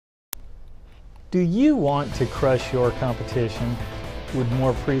Do you want to crush your competition with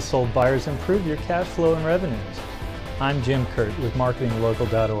more pre-sold buyers and improve your cash flow and revenues? I'm Jim Kurt with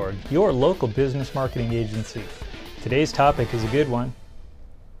MarketingLocal.org, your local business marketing agency. Today's topic is a good one.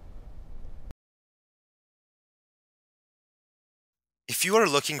 If you are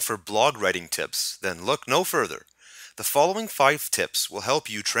looking for blog writing tips, then look no further. The following 5 tips will help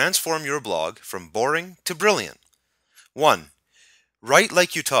you transform your blog from boring to brilliant. 1. Write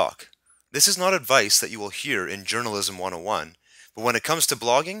like you talk. This is not advice that you will hear in Journalism 101, but when it comes to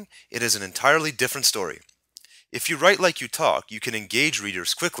blogging, it is an entirely different story. If you write like you talk, you can engage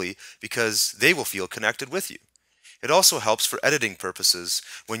readers quickly because they will feel connected with you. It also helps for editing purposes.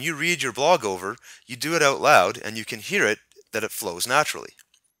 When you read your blog over, you do it out loud and you can hear it that it flows naturally.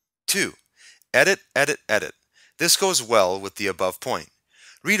 2. Edit, edit, edit. This goes well with the above point.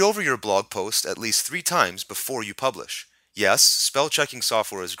 Read over your blog post at least 3 times before you publish. Yes, spell checking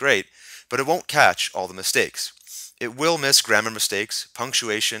software is great, but it won't catch all the mistakes. It will miss grammar mistakes,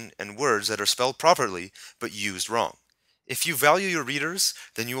 punctuation, and words that are spelled properly but used wrong. If you value your readers,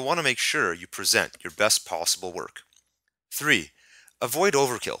 then you will want to make sure you present your best possible work. 3. Avoid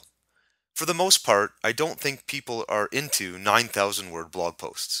overkill. For the most part, I don't think people are into 9,000-word blog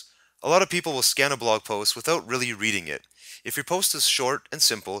posts. A lot of people will scan a blog post without really reading it. If your post is short and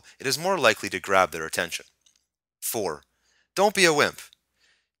simple, it is more likely to grab their attention. 4. Don't be a wimp.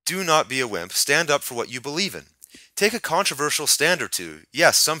 Do not be a wimp. Stand up for what you believe in. Take a controversial stand or two.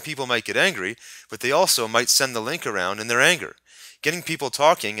 Yes, some people might get angry, but they also might send the link around in their anger. Getting people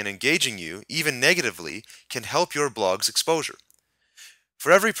talking and engaging you, even negatively, can help your blog's exposure.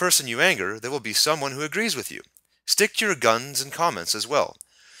 For every person you anger, there will be someone who agrees with you. Stick to your guns and comments as well.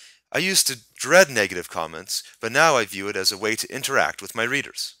 I used to dread negative comments, but now I view it as a way to interact with my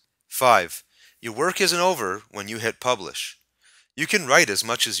readers. 5. Your work isn't over when you hit publish. You can write as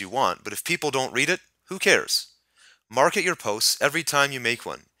much as you want, but if people don't read it, who cares? Market your posts every time you make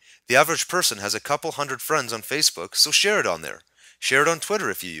one. The average person has a couple hundred friends on Facebook, so share it on there. Share it on Twitter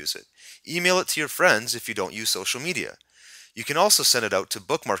if you use it. Email it to your friends if you don't use social media. You can also send it out to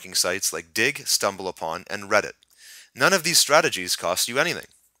bookmarking sites like Dig, StumbleUpon, and Reddit. None of these strategies cost you anything.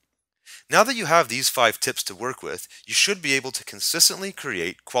 Now that you have these 5 tips to work with, you should be able to consistently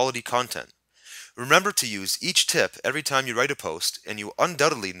create quality content. Remember to use each tip every time you write a post, and you will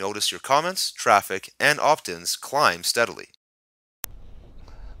undoubtedly notice your comments, traffic, and opt-ins climb steadily.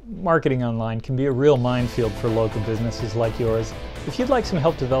 Marketing online can be a real minefield for local businesses like yours. If you'd like some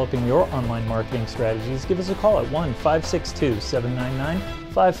help developing your online marketing strategies, give us a call at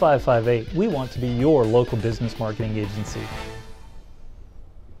 1-562-799-5558. We want to be your local business marketing agency.